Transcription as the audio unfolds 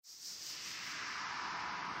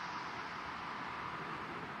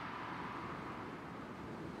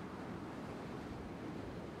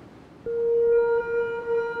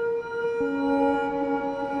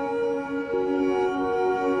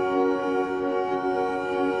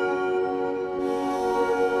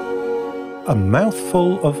A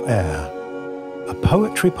Mouthful of Air, a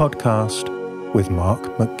poetry podcast with Mark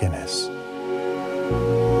McGuinness.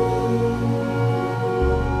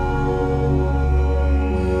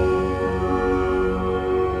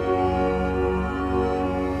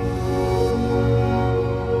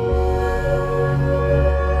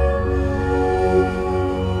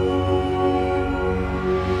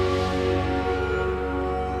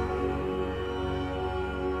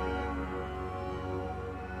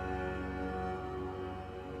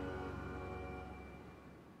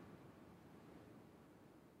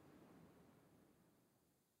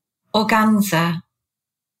 Organza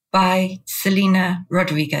by Selina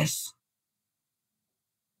Rodrigues.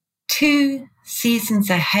 2 seasons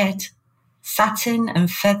ahead, satin and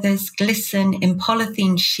feathers glisten in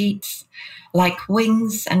polythene sheets like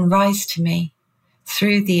wings and rise to me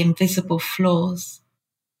through the invisible floors.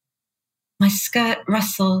 My skirt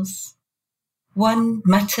rustles. One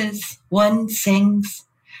mutters, one sings.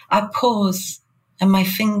 I pause and my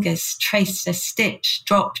fingers trace a stitch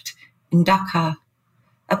dropped in Dhaka.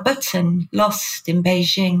 A button lost in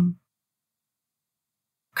Beijing.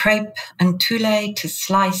 Crepe and tulle to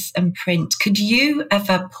slice and print. Could you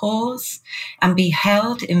ever pause and be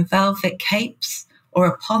held in velvet capes or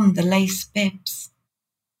upon the lace bibs?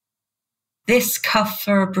 This cuff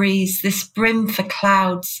for a breeze, this brim for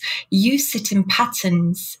clouds, you sit in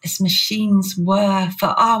patterns as machines were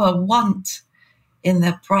for our want in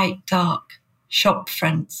the bright dark shop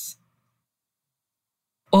fronts.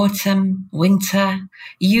 Autumn, winter,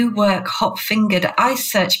 you work hot-fingered, I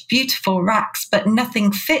search beautiful racks, but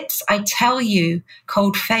nothing fits, I tell you,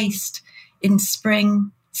 cold-faced, in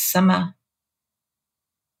spring, summer.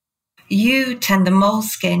 You tend the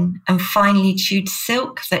moleskin and finely chewed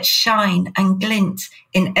silk that shine and glint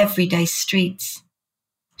in everyday streets.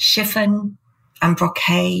 Chiffon and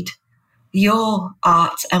brocade, your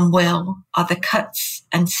art and will are the cuts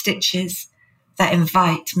and stitches that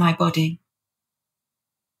invite my body.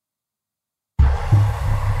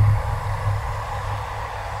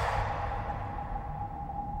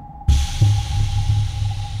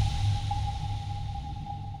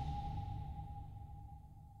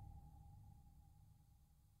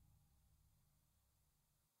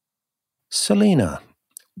 Selina,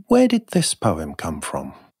 where did this poem come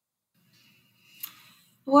from?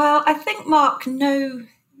 Well, I think, Mark, no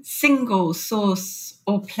single source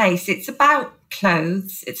or place. It's about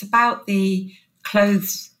clothes. It's about the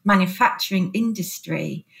clothes manufacturing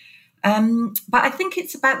industry. But I think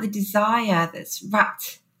it's about the desire that's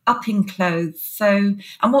wrapped up in clothes. So,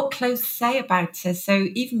 and what clothes say about us. So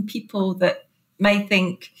even people that may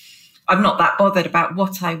think I'm not that bothered about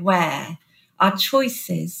what I wear, our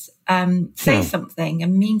choices say something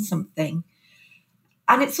and mean something.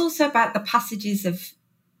 And it's also about the passages of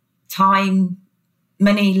time,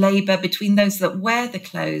 money, labour between those that wear the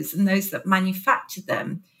clothes and those that manufacture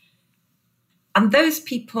them. And those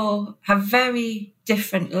people have very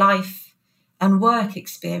different life and work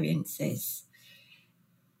experiences.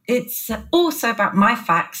 It's also about my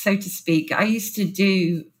facts, so to speak. I used to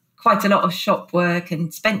do quite a lot of shop work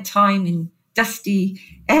and spent time in dusty,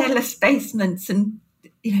 airless basements and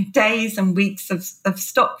days and weeks of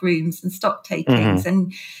stock rooms and stock takings.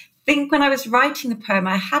 And I think when I was writing the poem,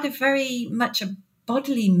 I had very much a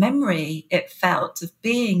bodily memory, it felt, of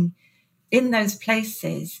being in those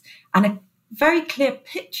places and a very clear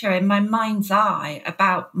picture in my mind's eye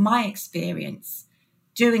about my experience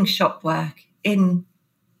doing shop work in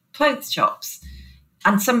clothes shops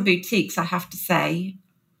and some boutiques, I have to say.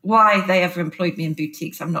 Why they ever employed me in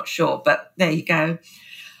boutiques, I'm not sure, but there you go.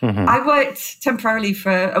 I worked temporarily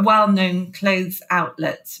for a well-known clothes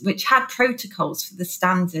outlet, which had protocols for the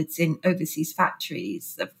standards in overseas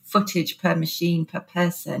factories, the footage per machine, per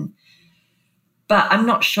person. But I'm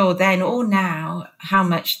not sure then or now how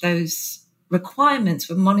much those requirements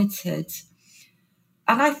were monitored.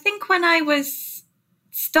 And I think when I was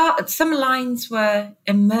some lines were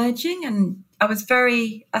emerging and I was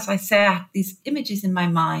very, as I say, I had these images in my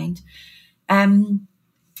mind.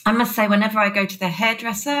 I must say, whenever I go to the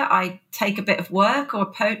hairdresser, I take a bit of work or a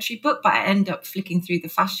poetry book, but I end up flicking through the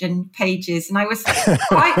fashion pages. And I was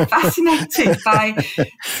quite fascinated by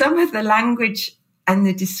some of the language and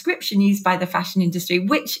the description used by the fashion industry,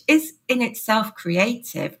 which is in itself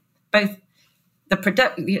creative, both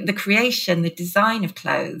the creation, the design of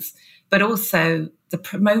clothes, but also the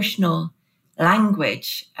promotional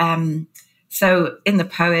language. So in the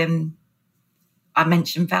poem, I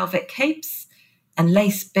mentioned velvet capes and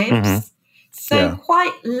lace bibs.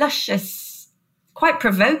 Quite luscious, quite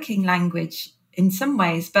provoking language in some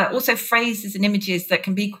ways, but also phrases and images that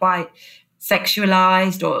can be quite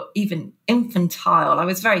sexualized or even infantile. I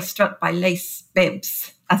was very struck by lace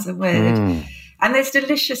bibs as a word. And there's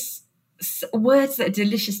delicious words that are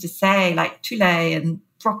delicious to say, like tulle and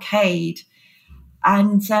brocade.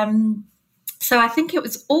 And so I think it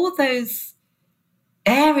was all those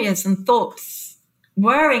areas and thoughts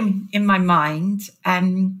whirring in my mind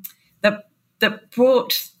that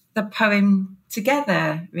brought the poem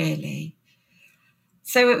together, really.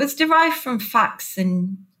 So it was derived from facts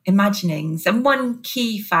and imaginings. And one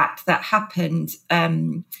key fact that happened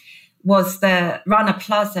was the Rana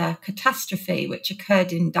Plaza catastrophe, which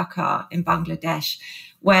occurred in Dhaka in Bangladesh,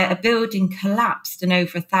 where a building collapsed and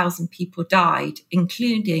over 1,000 people died,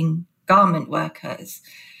 including garment workers.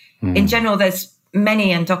 In general, there's many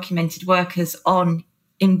undocumented workers on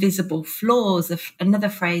invisible floors, another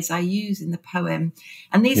phrase I use in the poem.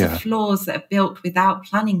 And these are floors that are built without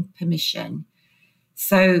planning permission.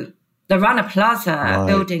 So the Rana Plaza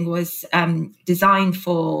building was designed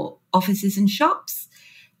for offices and shops.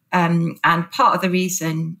 And part of the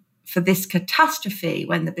reason for this catastrophe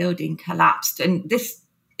when the building collapsed, and this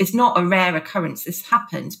is not a rare occurrence, this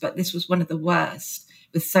happens, but this was one of the worst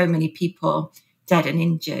with so many people dead and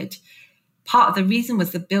injured. Part of the reason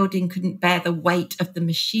was the building couldn't bear the weight of the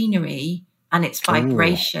machinery and its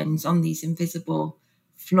vibrations on these invisible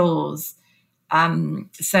floors.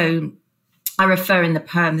 So I refer in the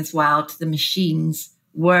poem as well to the machines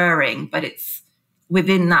whirring, but it's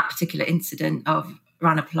within that particular incident of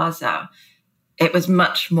Rana Plaza, it was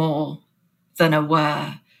much more than a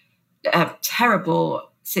whir. A terrible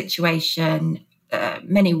situation,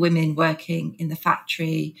 many women working in the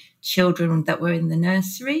factory, children that were in the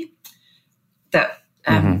nursery that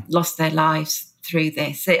lost their lives through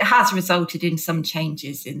this. It has resulted in some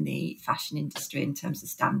changes in the fashion industry in terms of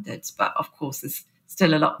standards, but of course there's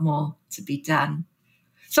still a lot more to be done.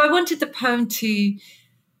 So I wanted the poem to...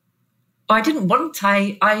 I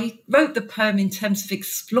wrote the poem in terms of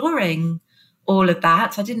exploring all of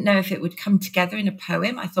that. I didn't know if it would come together in a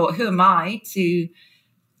poem. I thought, who am I to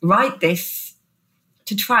write this,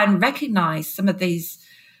 to try and recognize some of these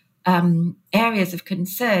areas of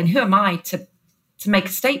concern? Who am I to make a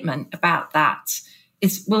statement about that?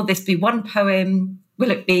 Will this be one poem?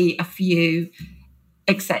 Will it be a few,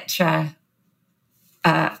 etc.?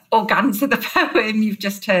 Organza, the poem you've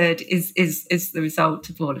just heard, is the result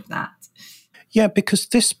of all of that. Yeah, because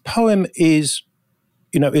this poem is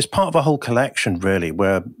part of a whole collection, really,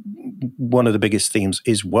 where one of the biggest themes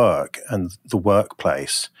is work and the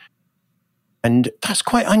workplace. And that's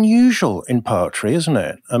quite unusual in poetry, isn't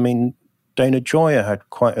it? I mean, Dana Joyer had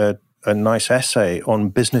quite a nice essay on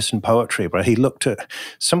business and poetry, where he looked at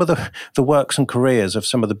some of the works and careers of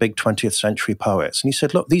some of the big 20th century poets. And he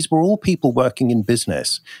said, look, these were all people working in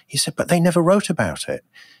business. He said, but they never wrote about it.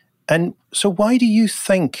 And so why do you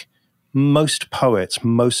think most poets,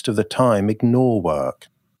 most of the time, ignore work?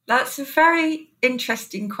 That's a very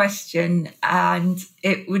interesting question. And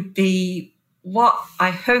it would be what I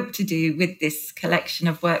hope to do with this collection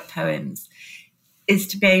of work poems is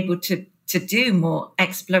to be able to do more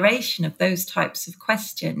exploration of those types of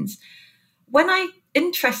questions.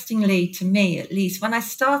 Interestingly to me, at least, when I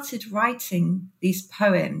started writing these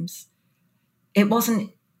poems, it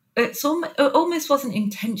almost wasn't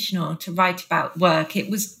intentional to write about work. It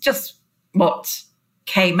was just what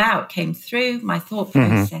came through my thought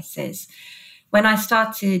processes. When I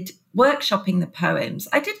started workshopping the poems,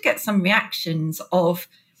 I did get some reactions of,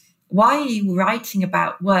 why are you writing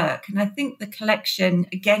about work? And I think the collection,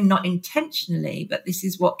 again, not intentionally, but this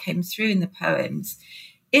is what came through in the poems,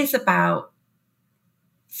 is about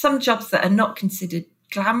some jobs that are not considered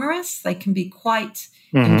glamorous. They can be quite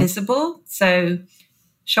invisible. So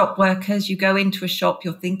shop workers, you go into a shop,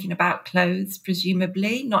 you're thinking about clothes,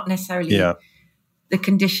 presumably, not necessarily the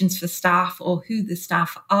conditions for staff or who the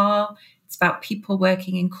staff are. It's about people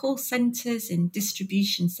working in call centres, in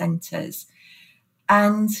distribution centres.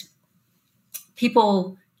 And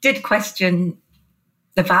people did question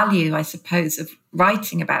the value, I suppose, of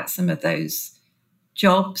writing about some of those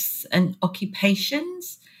jobs and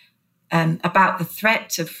occupations, about the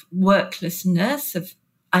threat of worklessness, of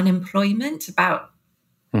unemployment, about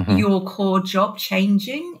your core job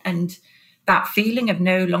changing and that feeling of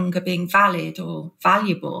no longer being valid or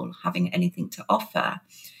valuable, having anything to offer.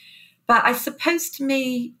 But I suppose to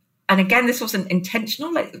me, and again, this wasn't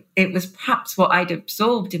intentional, it was perhaps what I'd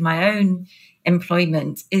absorbed in my own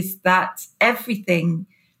employment, is that everything,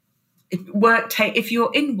 if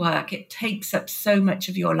you're in work, it takes up so much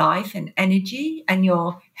of your life and energy and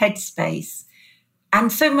your headspace.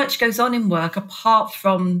 And so much goes on in work apart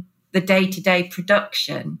from the day-to-day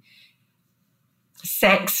production.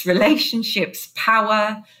 Sex, relationships,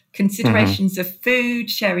 power, considerations of food,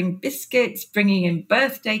 sharing biscuits, bringing in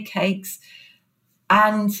birthday cakes.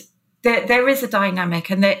 And there is a dynamic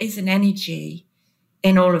and there is an energy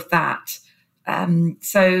in all of that.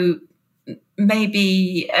 So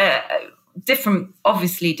maybe different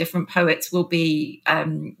poets will be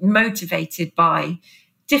motivated by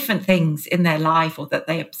different things in their life, or that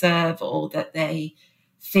they observe, or that they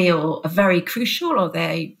feel are very crucial, or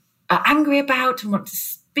they are angry about and want to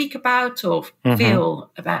speak about, or feel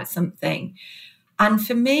about something. And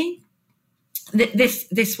for me,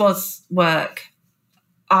 this was work.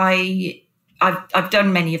 I've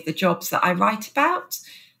done many of the jobs that I write about,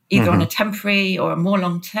 either on a temporary or a more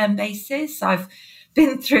long-term basis. I've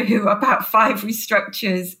been through about 5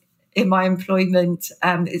 restructures in my employment.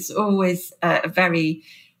 It's always a very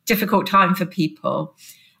difficult time for people.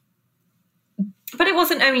 But it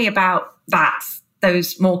wasn't only about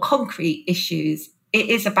those more concrete issues. It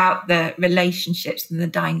is about the relationships and the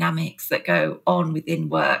dynamics that go on within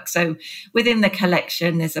work. So within the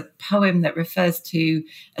collection, there's a poem that refers to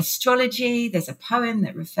astrology. There's a poem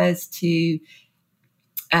that refers to,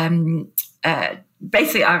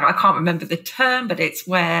 basically, I can't remember the term, but it's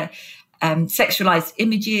where sexualized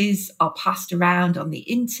images are passed around on the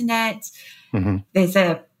internet. There's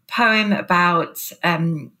a poem about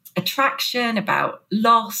attraction, about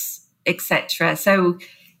loss, etc. So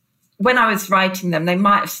when I was writing them, they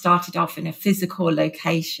might have started off in a physical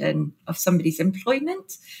location of somebody's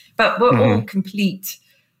employment, but we're all complete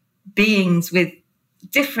beings with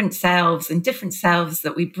different selves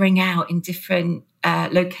that we bring out in different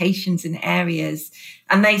locations and areas.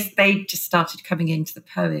 And they just started coming into the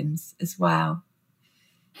poems as well.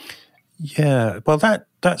 Yeah, well, that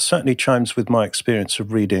certainly chimes with my experience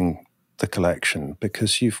of reading the collection,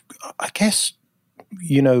 because I guess,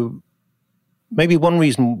 maybe one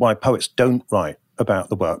reason why poets don't write about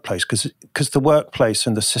the workplace, because the workplace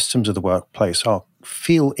and the systems of the workplace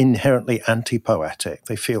feel inherently anti-poetic.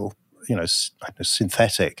 They feel,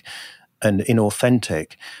 synthetic and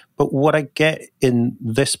inauthentic. But what I get in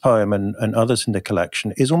this poem and others in the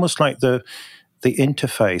collection is almost like the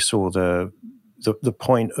interface, or the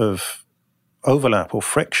point of overlap or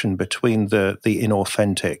friction between the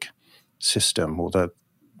inauthentic system, or the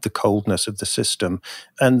coldness of the system,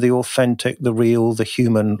 and the authentic, the real, the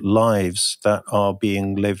human lives that are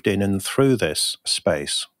being lived in and through this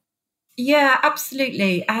space. Yeah,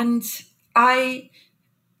 absolutely. And I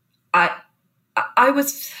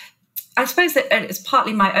suppose that it's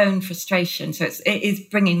partly my own frustration. So it is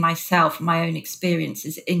bringing myself, my own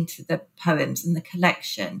experiences into the poems and the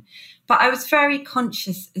collection. But I was very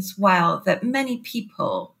conscious as well that many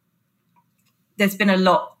people, there's been a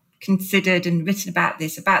lot considered and written about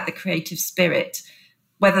this, about the creative spirit,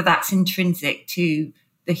 whether that's intrinsic to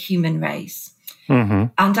the human race.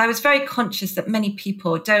 And I was very conscious that many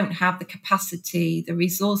people don't have the capacity, the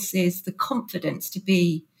resources, the confidence to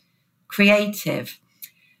be creative.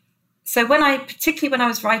 So particularly when I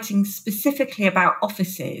was writing specifically about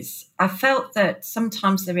offices, I felt that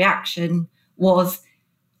sometimes the reaction was,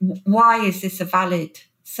 why is this a valid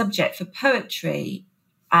subject for poetry?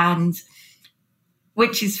 And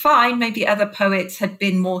which is fine. Maybe other poets had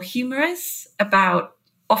been more humorous about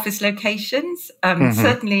office locations.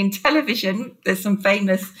 Certainly in television, there's some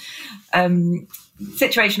famous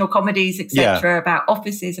situational comedies, etc., about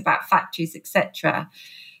offices, about factories, etc.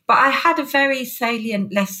 But I had a very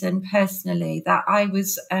salient lesson personally, that I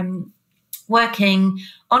was working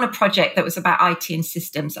on a project that was about IT and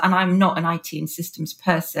systems, and I'm not an IT and systems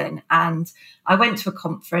person. And I went to a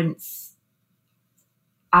conference,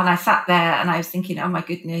 and I sat there and I was thinking, oh my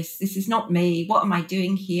goodness, this is not me. What am I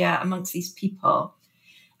doing here amongst these people?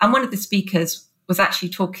 And one of the speakers was actually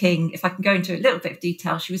talking, if I can go into a little bit of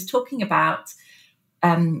detail, she was talking about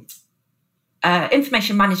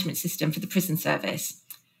information management system for the prison service.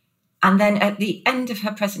 And then at the end of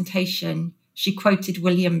her presentation, she quoted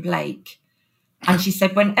William Blake. And she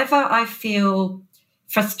said, whenever I feel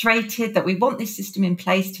frustrated that we want this system in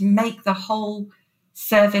place to make the whole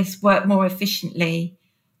service work more efficiently,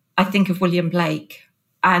 I think of William Blake.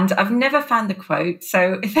 And I've never found the quote.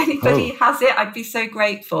 So if anybody has it, I'd be so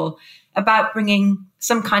grateful, about bringing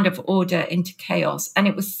some kind of order into chaos. And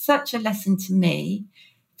it was such a lesson to me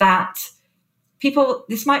that people,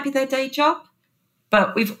 this might be their day job,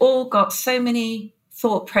 but we've all got so many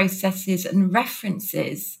thought processes and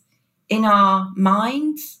references in our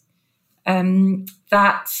minds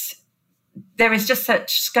that there is just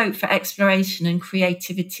such scope for exploration and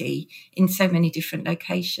creativity in so many different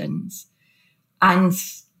locations. And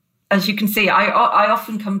as you can see, I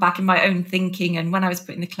often come back in my own thinking. And when I was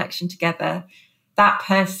putting the collection together, that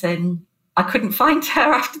person, I couldn't find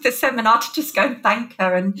her after the seminar to just go and thank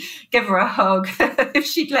her and give her a hug if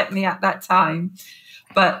she'd let me at that time.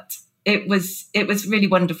 But it was really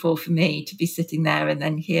wonderful for me to be sitting there and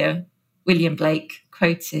then hear William Blake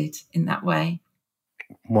quoted in that way.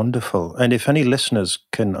 Wonderful. And if any listeners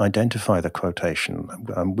can identify the quotation,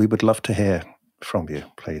 we would love to hear from you,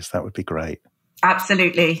 please. That would be great.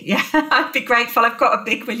 Absolutely. Yeah, I'd be grateful. I've got a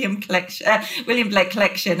big William Blake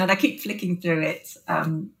collection, and I keep flicking through it.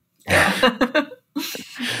 Yeah.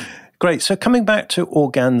 Great. So coming back to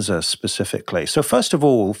Organza specifically. So first of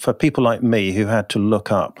all, for people like me who had to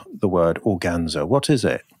look up the word Organza, what is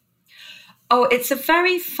it? Oh, it's a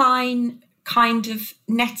very fine kind of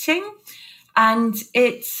netting. And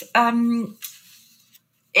it's what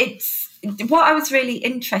I was really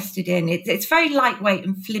interested in. It's very lightweight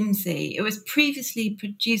and flimsy. It was previously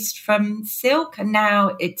produced from silk, and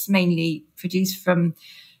now it's mainly produced from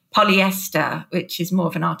polyester, which is more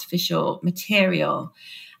of an artificial material.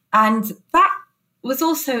 And that was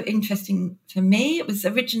also interesting for me. It was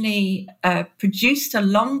originally produced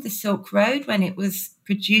along the Silk Road when it was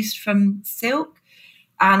produced from silk.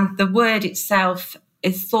 And the word itself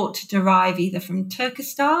is thought to derive either from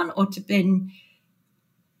Turkestan or to have been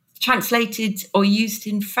translated or used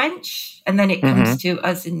in French. And then it comes to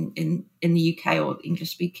us in the UK or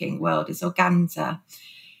English-speaking world as organza.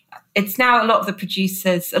 It's now a lot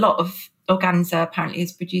of organza apparently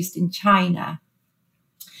is produced in China.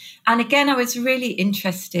 And again, I was really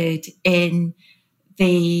interested in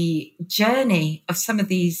the journey of some of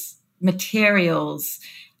these materials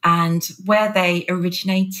and where they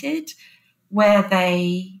originated, where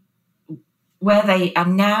they are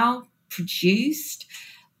now produced.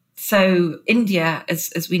 So India,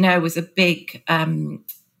 as we know, was a big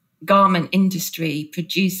garment industry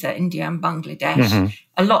producer, India and Bangladesh.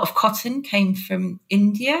 A lot of cotton came from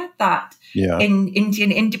India. In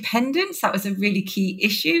Indian independence, that was a really key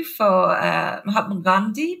issue for Mahatma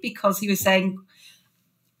Gandhi, because he was saying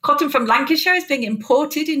cotton from Lancashire is being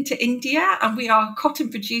imported into India and we are a cotton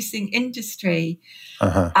producing industry.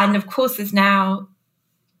 And of course, there's now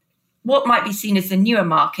what might be seen as the newer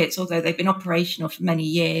markets, although they've been operational for many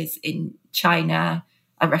years in China.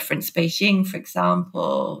 I referenced Beijing, for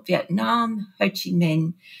example, Vietnam, Ho Chi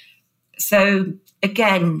Minh. So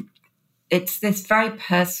again, it's this very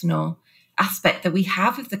personal aspect that we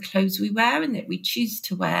have of the clothes we wear and that we choose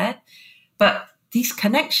to wear. But these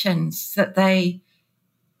connections that they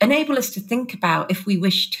enable us to think about, if we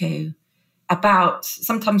wish to, about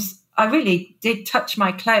sometimes I really did touch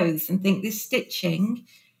my clothes and think this stitching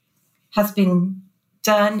has been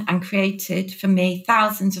done and created for me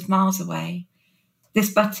thousands of miles away. This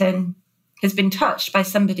button has been touched by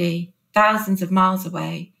somebody thousands of miles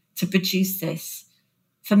away to produce this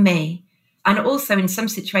for me. And also in some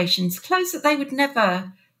situations, clothes that they would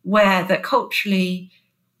never wear, that culturally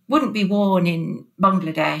wouldn't be worn in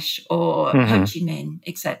Bangladesh or Ho Chi Minh,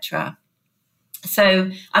 etc.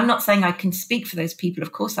 So I'm not saying I can speak for those people.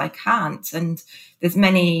 Of course I can't. And there's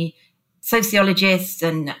many sociologists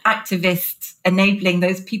and activists enabling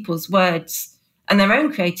those people's words and their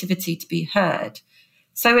own creativity to be heard.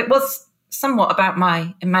 So it was somewhat about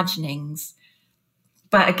my imaginings.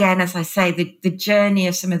 But again, as I say, the journey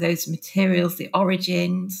of some of those materials, the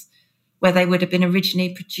origins, where they would have been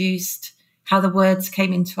originally produced, how the words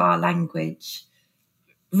came into our language,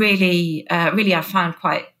 really I found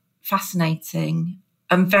quite fascinating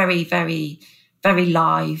and very, very, very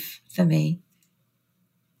live for me.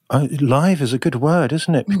 Live is a good word,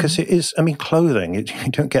 isn't it? Because it is, clothing,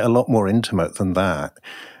 you don't get a lot more intimate than that.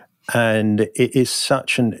 And it is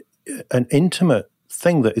such an intimate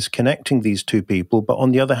thing that is connecting these two people, but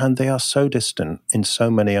on the other hand, they are so distant in so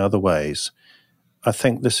many other ways. I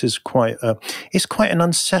think this is quite an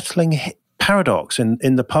unsettling paradox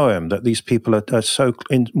in the poem, that these people are so,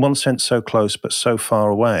 in one sense, so close, but so far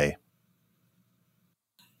away.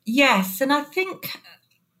 Yes, and I think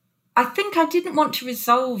I didn't want to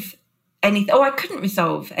resolve anything, or I couldn't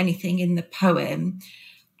resolve anything in the poem.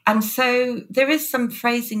 And so there is some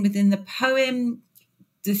phrasing within the poem,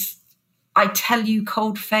 this, I tell you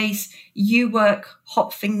cold face, you work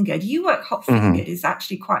hot-fingered. You work hot-fingered is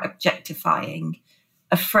actually quite objectifying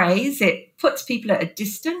a phrase. It puts people at a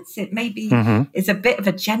distance. It maybe is a bit of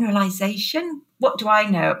a generalization. What do I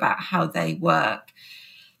know about how they work?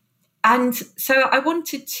 And so I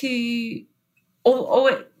wanted to,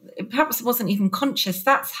 or perhaps it wasn't even conscious,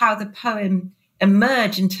 that's how the poem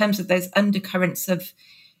emerged in terms of those undercurrents of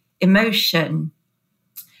emotion.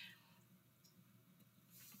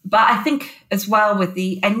 But I think as well with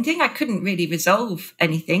the ending, I couldn't really resolve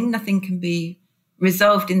anything. Nothing can be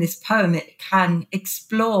resolved in this poem. It can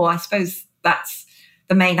explore, I suppose that's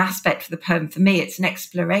the main aspect for the poem. For me, it's an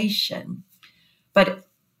exploration. But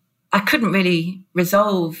I couldn't really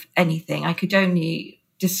resolve anything. I could only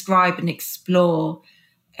describe and explore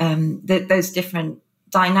those different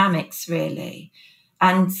dynamics, really.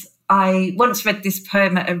 And I once read this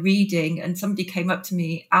poem at a reading, and somebody came up to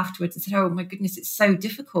me afterwards and said, "Oh my goodness, it's so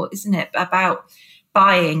difficult, isn't it, about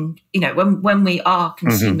buying, when we are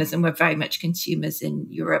consumers, and we're very much consumers in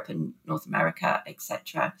Europe and North America,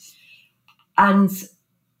 etc." And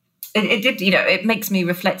it did, it makes me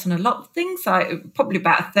reflect on a lot of things. Probably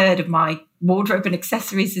about a third of my wardrobe and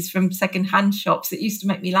accessories is from secondhand shops. It used to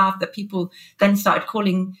make me laugh that people then started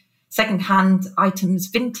calling secondhand items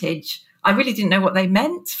vintage. I really didn't know what they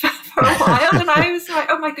meant for a while. And I was like,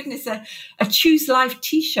 oh my goodness, a Choose Life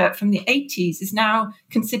t-shirt from the 80s is now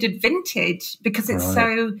considered vintage because it's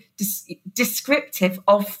so descriptive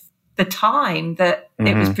of the time that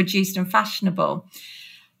it was produced and fashionable.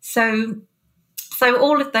 So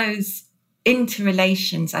all of those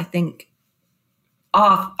interrelations, I think,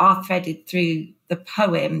 are threaded through the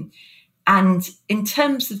poem. And in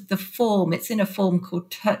terms of the form, it's in a form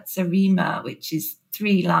called terza rima, which is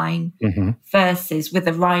 3-line verses with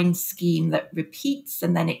a rhyme scheme that repeats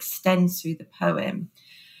and then extends through the poem.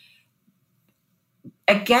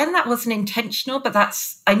 Again, that wasn't intentional, but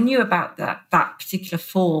I knew about that particular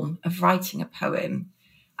form of writing a poem.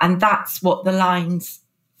 And that's what the lines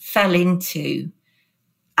fell into.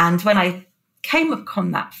 And when I came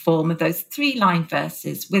upon that form of those 3-line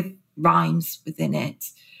verses with rhymes within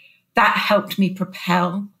it, that helped me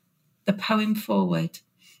propel the poem forward.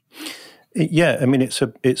 Yeah, I mean, it's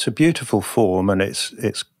a beautiful form, and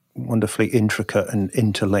it's wonderfully intricate and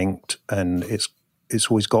interlinked, and it's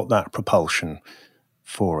always got that propulsion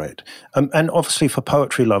for it. And obviously, for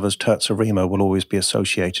poetry lovers, terza rima will always be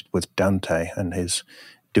associated with Dante and his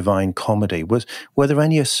Divine Comedy. Were there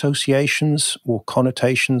any associations or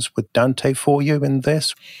connotations with Dante for you in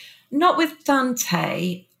this? Not with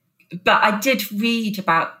Dante, but I did read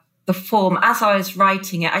about the form. As I was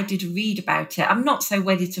writing it, I did read about it. I'm not so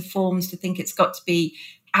wedded to forms to think it's got to be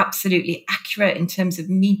absolutely accurate in terms of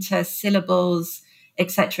meter, syllables,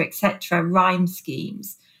 etc., rhyme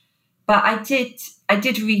schemes. But I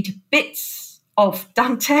did read bits of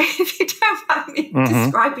Dante, if you don't mind me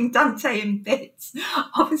describing Dante in bits.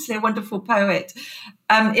 Obviously a wonderful poet.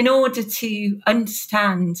 In order to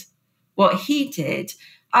understand what he did,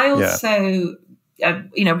 I also,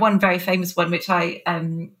 one very famous one, which I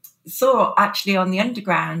saw actually on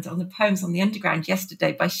the Poems on the Underground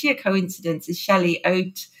yesterday, by sheer coincidence, is Shelley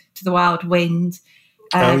Ode to the Wild Wind.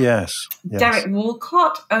 Yes. Derek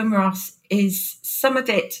Walcott, Omeros, is some of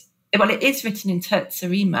it, it is written in terza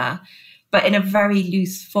rima, but in a very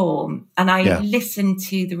loose form. And I listened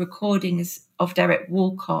to the recordings of Derek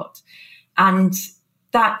Walcott, and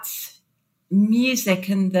that music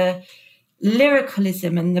and the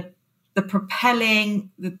lyricalism and the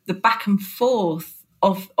propelling, the back and forth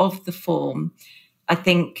of the form, I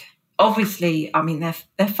think, obviously, I mean,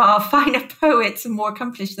 they're far finer poets and more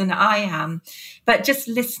accomplished than I am. But just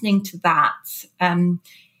listening to that,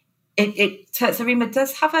 terza rima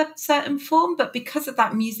does have a certain form, but because of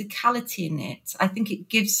that musicality in it, I think it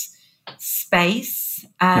gives space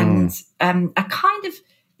and a kind of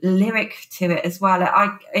lyric to it as well.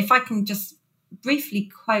 If I can just briefly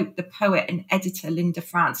quote the poet and editor Linda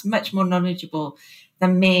France, much more knowledgeable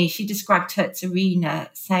than me, she described terza rima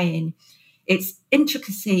saying, "Its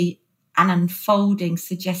intricacy and unfolding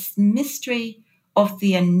suggests mystery of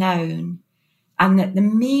the unknown, and that the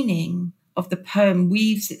meaning of the poem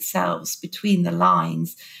weaves itself between the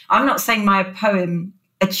lines." I'm not saying my poem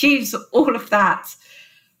achieves all of that,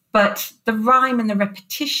 but the rhyme and the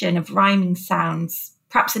repetition of rhyming sounds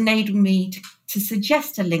perhaps enabled me to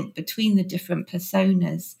suggest a link between the different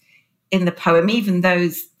personas in the poem, even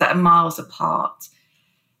those that are miles apart.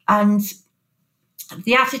 And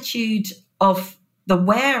the attitude of the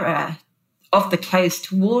wearer of the clothes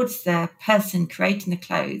towards the person creating the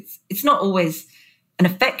clothes, it's not always an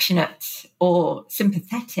affectionate or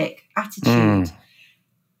sympathetic attitude. And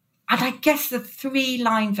I guess the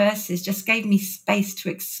 3-line verses just gave me space to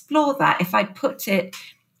explore that. If I'd put it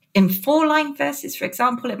in 4-line verses, for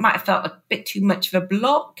example, it might have felt a bit too much of a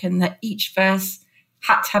block, and that each verse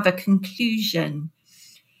had to have a conclusion.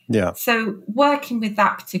 Yeah. So working with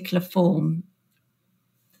that particular form,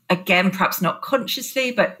 again, perhaps not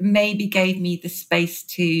consciously, but maybe gave me the space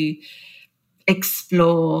to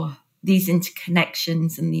explore these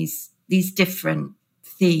interconnections and these different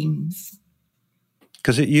themes.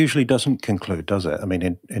 Because it usually doesn't conclude, does it? I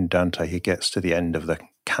mean, in Dante, he gets to the end of the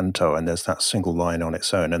canto and there's that single line on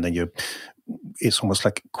its own, and then it's almost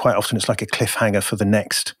like, quite often it's like a cliffhanger for the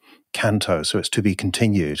next canto, so it's to be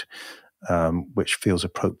continued, which feels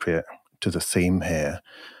appropriate to the theme here.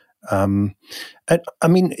 And, I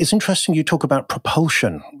mean, it's interesting you talk about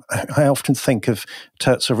propulsion. I often think of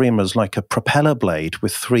terza rima as like a propeller blade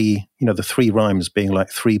with three, the three rhymes being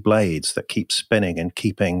like three blades that keep spinning and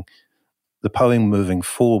keeping the poem moving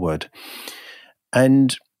forward.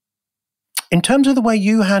 And in terms of the way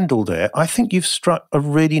you handled it, I think you've struck a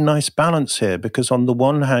really nice balance here, because on the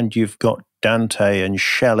one hand, you've got Dante and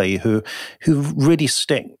Shelley who really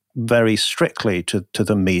stick very strictly to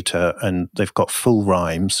the meter, and they've got full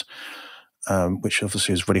rhymes, which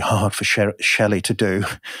obviously is really hard for Shelley to do,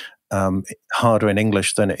 harder in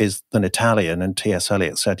English than it is than Italian. And T.S.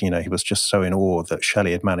 Eliot said, he was just so in awe that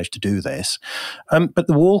Shelley had managed to do this. But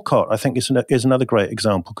the Walcott, I think, is another great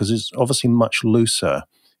example, because it's obviously much looser,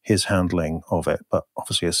 his handling of it, but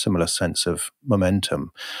obviously a similar sense of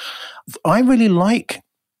momentum. I really like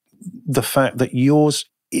the fact that yours,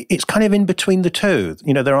 it's kind of in between the two.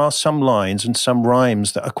 There are some lines and some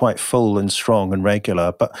rhymes that are quite full and strong and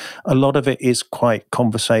regular, but a lot of it is quite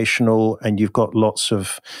conversational, and you've got lots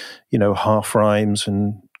of, half rhymes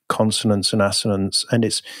and consonants and assonants,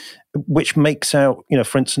 and which makes out,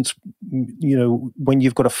 for instance, when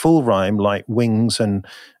you've got a full rhyme like wings and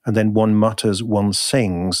then one mutters, one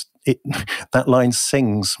sings, that line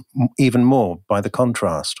sings even more by the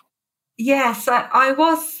contrast. Yes, I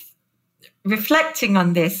was reflecting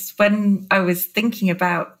on this when I was thinking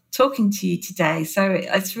about talking to you today. So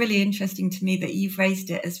it's really interesting to me that you've raised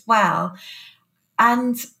it as well.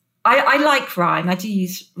 And I like rhyme. I do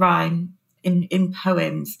use rhyme in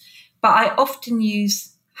poems, but I often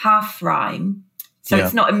use half rhyme. So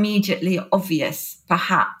It's not immediately obvious,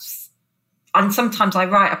 perhaps. And sometimes I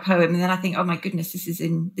write a poem and then I think, oh my goodness, this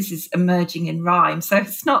is emerging in rhyme. So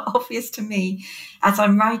it's not obvious to me as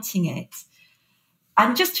I'm writing it.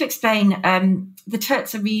 And just to explain, the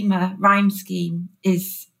terza rima rhyme scheme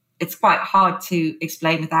it's quite hard to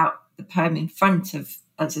explain without the poem in front of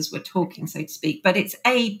us as we're talking, so to speak. But it's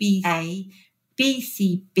A, B, A, B,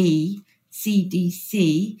 C, B, C, D,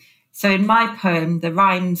 C. So in my poem, the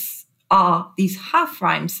rhymes are these half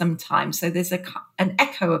rhymes sometimes. So there's an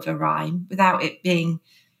echo of a rhyme without it being,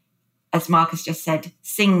 as Marcus just said,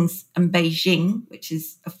 sings and Beijing, which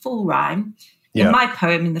is a full rhyme. Yeah. In my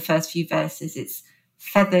poem, in the first few verses, it's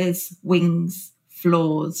feathers, wings,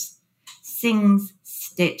 floors, sings,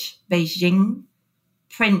 stitch, Beijing,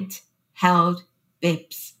 print, held,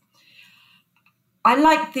 bibs. I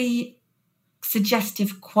like the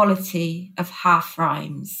suggestive quality of half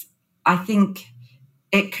rhymes. I think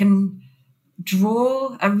it can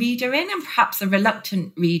draw a reader in, and perhaps a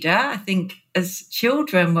reluctant reader. I think as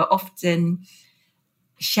children, we're often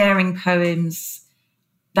sharing poems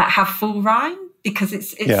that have full rhyme, because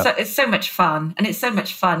it's so much fun, and it's so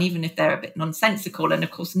much fun even if they're a bit nonsensical. And of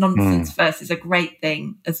course, nonsense verse is a great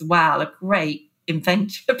thing as well, a great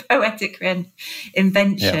invention, a poetic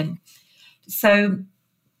invention. Yeah. So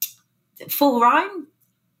full rhyme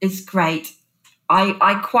is great.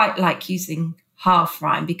 I quite like using half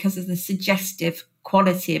rhyme because of the suggestive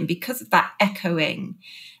quality, and because of that echoing,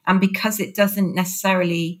 and because it doesn't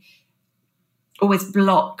necessarily always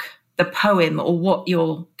block the poem or what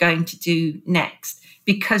you're going to do next,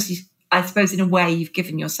 because I suppose in a way you've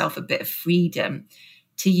given yourself a bit of freedom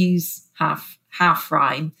to use half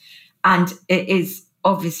rhyme. And it is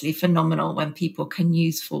obviously phenomenal when people can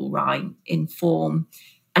use full rhyme in form.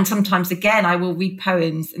 And sometimes, again, I will read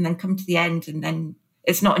poems and then come to the end, and then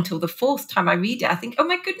it's not until the fourth time I read it, I think, oh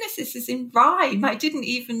my goodness, this is in rhyme. I didn't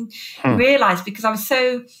even realize, because I was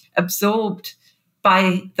so absorbed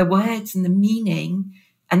by the words and the meaning.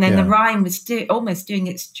 And then the rhyme was almost doing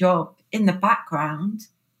its job in the background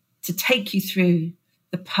to take you through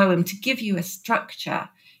the poem, to give you a structure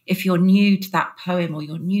if you're new to that poem or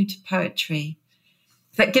you're new to poetry.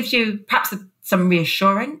 That gives you perhaps some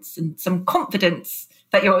reassurance and some confidence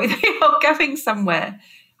that you're going somewhere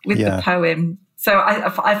with the poem. So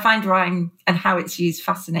I find rhyme and how it's used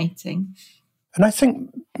fascinating. And I think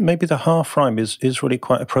maybe the half rhyme is really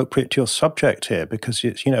quite appropriate to your subject here, because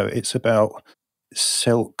it's about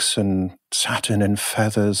silks and satin and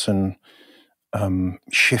feathers and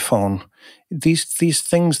chiffon. These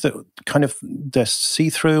things that kind of, they're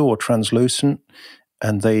see-through or translucent,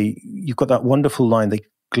 and you've got that wonderful line, they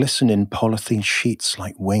glisten in polythene sheets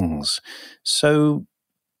like wings. So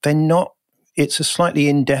they're not, it's a slightly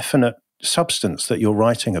indefinite substance that you're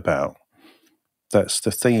writing about. That's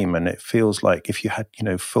the theme, and it feels like if you had,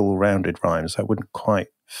 full rounded rhymes, that wouldn't quite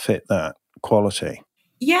fit that quality.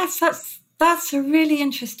 Yes, that's a really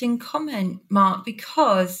interesting comment, Mark,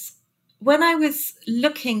 because when I was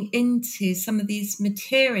looking into some of these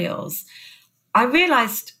materials, I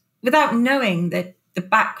realized without knowing the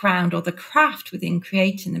background or the craft within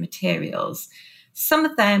creating the materials, some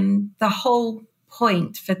of them, the whole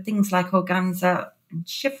point for things like organza and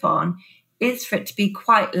chiffon is for it to be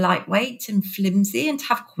quite lightweight and flimsy and to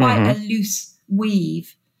have quite a loose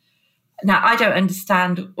weave. Now, I don't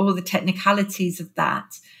understand all the technicalities of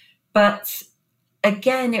that, but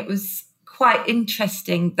again, it was quite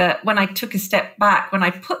interesting that when I took a step back, when I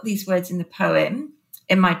put these words in the poem,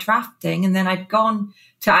 in my drafting, and then I'd gone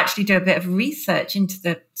to actually do a bit of research into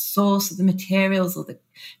the source of the materials or the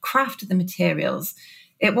craft of the materials,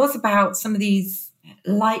 it was about some of these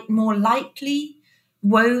more lightly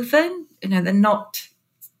woven, they're not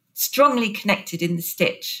strongly connected in the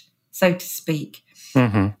stitch, so to speak.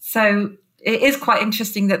 So it is quite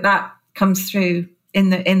interesting that comes through in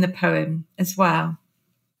the poem as well.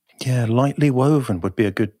 Yeah, lightly woven would be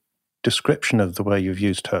a good description of the way you've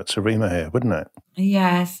used Terzarima here, wouldn't it?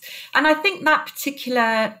 Yes. And I think that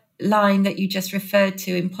particular line that you just referred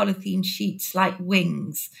to, in polythene sheets like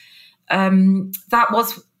wings, that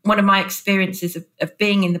was one of my experiences of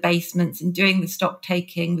being in the basements and doing the stock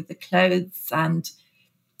taking with the clothes and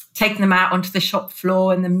taking them out onto the shop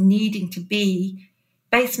floor and them needing to be,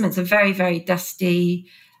 basements are very, very dusty.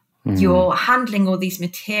 You're handling all these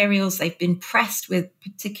materials. They've been pressed with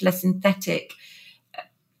particular synthetic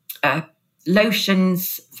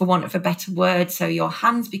lotions, for want of a better word. So your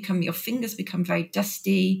fingers become very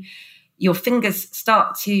dusty. Your fingers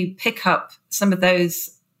start to pick up some of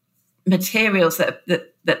those materials that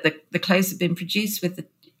the clothes have been produced with,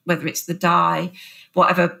 whether it's the dye,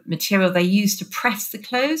 whatever material they use to press the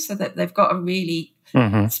clothes so that they've got a really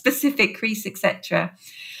specific crease, etc.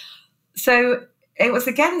 So it was,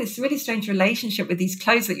 again, this really strange relationship with these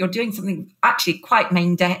clothes, that you're doing something actually quite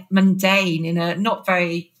mundane in a not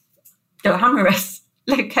very glamorous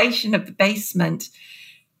location of the basement.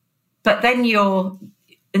 But then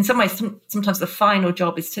in some ways, sometimes the final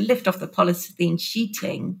job is to lift off the polythene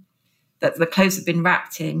sheeting that the clothes have been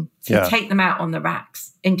wrapped in, to take them out on the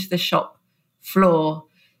racks into the shop floor.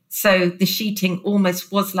 So the sheeting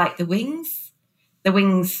almost was like the wings. The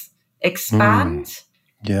wings expand.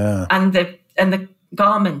 And the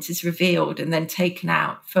garment is revealed and then taken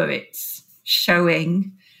out for its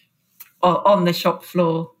showing on the shop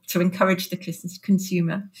floor to encourage the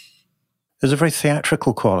consumer. There's a very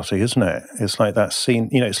theatrical quality, isn't it? It's like that scene,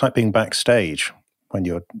 it's like being backstage when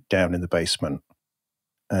you're down in the basement.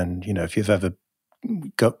 And, if you've ever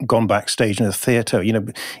gone backstage in a theatre,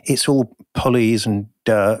 it's all pulleys and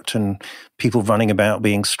dirt and people running about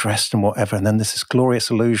being stressed and whatever. And then there's this glorious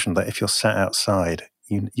illusion that if you're sat outside,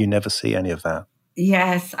 you never see any of that.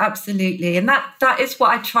 Yes, absolutely. And that is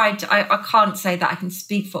what I tried to, I can't say that I can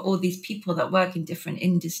speak for all these people that work in different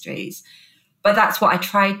industries, but that's what I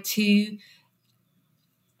tried to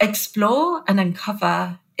explore and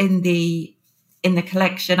uncover in the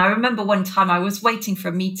collection. I remember one time I was waiting for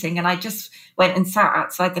a meeting and I just went and sat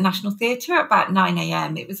outside the National Theatre at about 9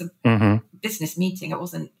 a.m. It was a business meeting. It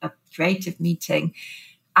wasn't a creative meeting.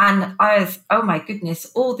 And I was, oh my goodness,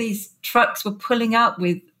 all these trucks were pulling up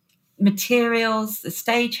with materials, the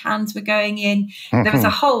stage hands were going in. There was a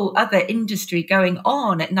whole other industry going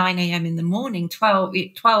on at 9 a.m. in the morning, 12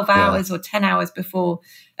 hours or 10 hours before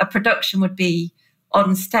a production would be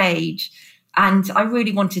on stage. And I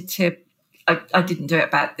really wanted to, I didn't do it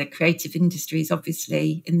about the creative industries,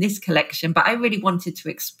 obviously, in this collection, but I really wanted to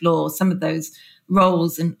explore some of those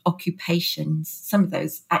roles and occupations, some of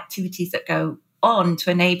those activities that go on to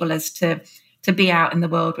enable us to be out in the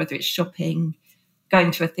world, whether it's shopping, going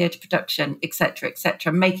to a theatre production,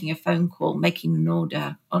 etc., making a phone call, making an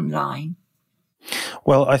order online.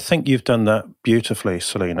 Well, I think you've done that beautifully,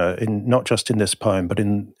 Selina, not just in this poem, but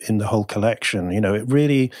in the whole collection.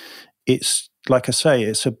 It's like I say,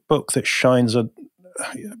 it's a book that shines a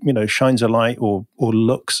light or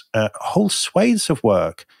looks at whole swathes of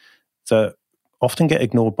work that often get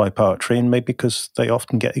ignored by poetry, and maybe because they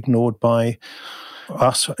often get ignored by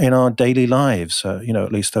us in our daily lives,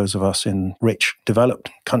 at least those of us in rich, developed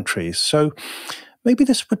countries. So maybe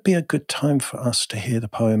this would be a good time for us to hear the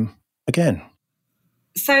poem again.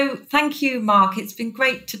 So thank you, Mark. It's been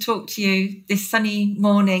great to talk to you this sunny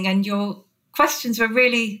morning, and your questions were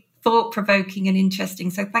really thought-provoking and interesting.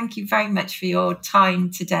 So thank you very much for your time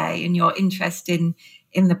today and your interest in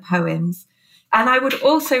the poems. And I would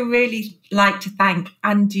also really like to thank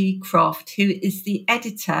Andy Croft, who is the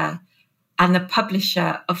editor and the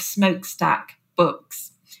publisher of Smokestack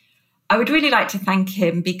Books. I would really like to thank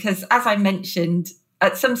him because, as I mentioned,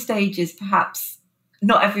 at some stages, perhaps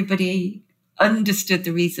not everybody understood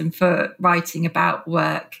the reason for writing about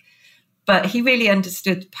work, but he really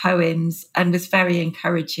understood poems and was very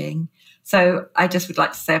encouraging. So I just would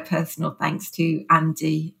like to say a personal thanks to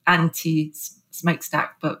Andy and to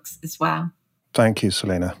Smokestack Books as well. Thank you,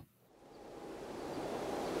 Selina.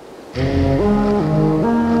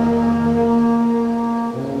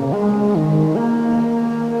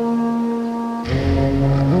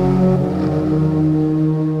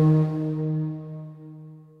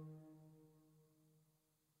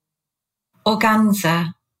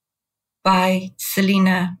 Organza by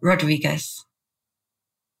Selina Rodrigues.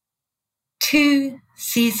 2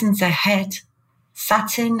 seasons ahead,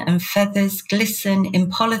 satin and feathers glisten in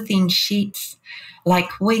polythene sheets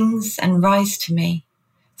like wings and rise to me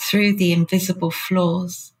through the invisible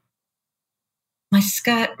floors. My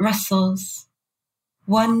skirt rustles.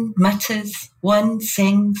 One mutters, one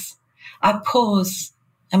sings. I pause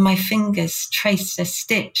and my fingers trace a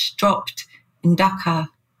stitch dropped in Dhaka,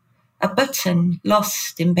 a button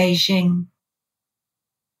lost in Beijing.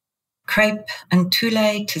 Crepe and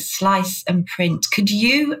tulle to slice and print. Could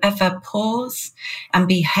you ever pause and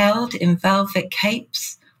be held in velvet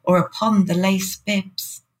capes or upon the lace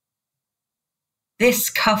bibs? This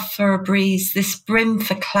cuff for a breeze, this brim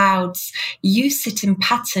for clouds, you sit in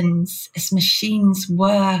patterns as machines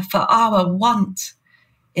were for our want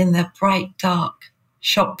in the bright dark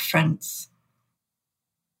shop fronts.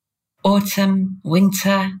 Autumn,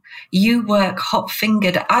 winter, you work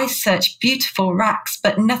hot-fingered, I search beautiful racks,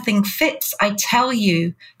 but nothing fits, I tell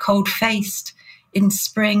you, cold-faced, in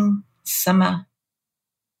spring, summer.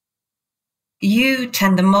 You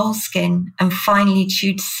tend the moleskin and finely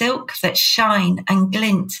chewed silk that shine and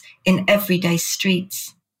glint in everyday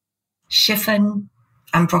streets. Chiffon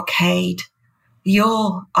and brocade,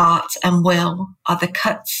 your art and will are the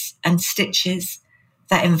cuts and stitches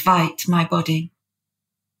that invite my body.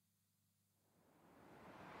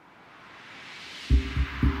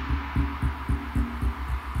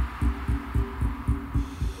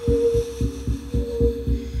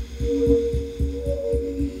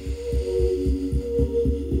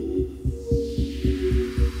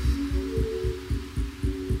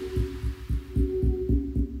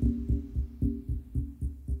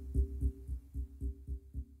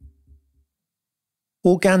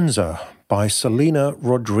 Organza by Selina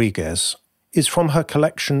Rodrigues is from her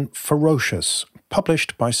collection Ferocious,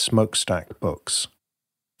 published by Smokestack Books.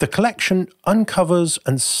 The collection uncovers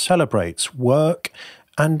and celebrates work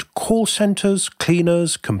and call centres,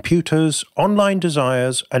 cleaners, computers, online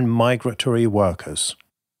desires and migratory workers.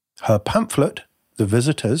 Her pamphlet, The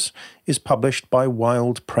Visitors, is published by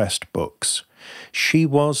Wild Pressed Books. She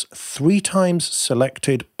was 3 times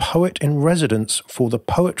selected Poet in Residence for the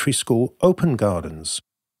Poetry School Open Gardens.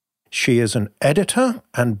 She is an editor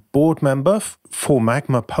and board member for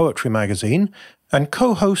Magma Poetry magazine and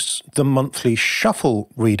co-hosts the monthly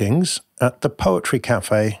Shuffle readings at the Poetry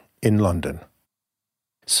Cafe in London.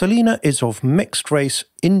 Selina is of mixed-race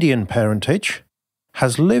Indian parentage,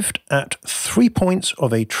 has lived at 3 points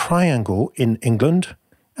of a triangle in England,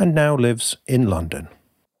 and now lives in London.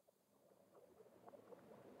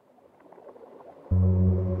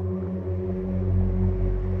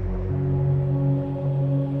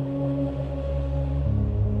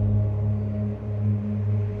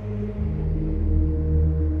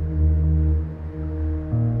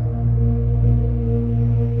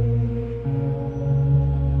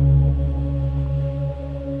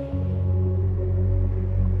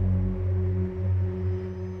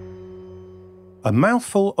 A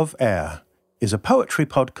Mouthful of Air is a poetry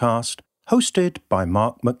podcast hosted by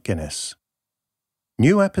Mark McGuinness.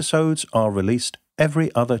 New episodes are released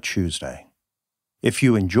every other Tuesday. If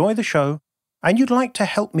you enjoy the show and you'd like to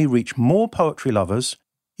help me reach more poetry lovers,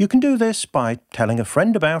 you can do this by telling a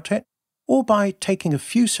friend about it or by taking a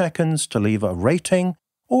few seconds to leave a rating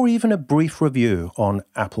or even a brief review on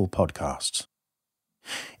Apple Podcasts.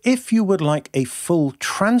 If you would like a full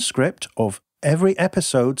transcript of every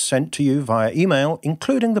episode sent to you via email,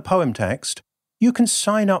 including the poem text, you can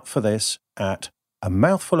sign up for this at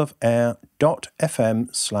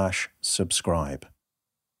amouthfulofair.fm/subscribe.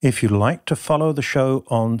 If you'd like to follow the show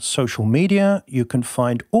on social media, you can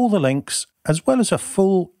find all the links as well as a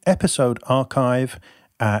full episode archive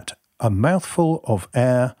at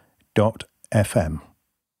amouthfulofair.fm.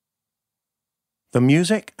 The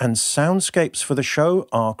music and soundscapes for the show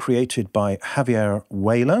are created by Javier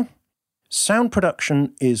Whaler. Sound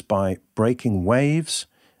production is by Breaking Waves,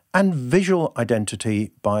 and visual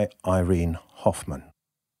identity by Irene Hoffman.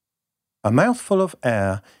 A Mouthful of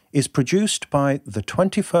Air is produced by the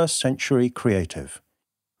 21st Century Creative,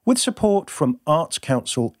 with support from Arts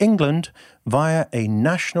Council England via a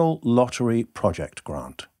National Lottery Project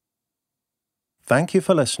grant. Thank you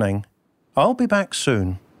for listening. I'll be back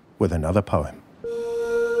soon with another poem.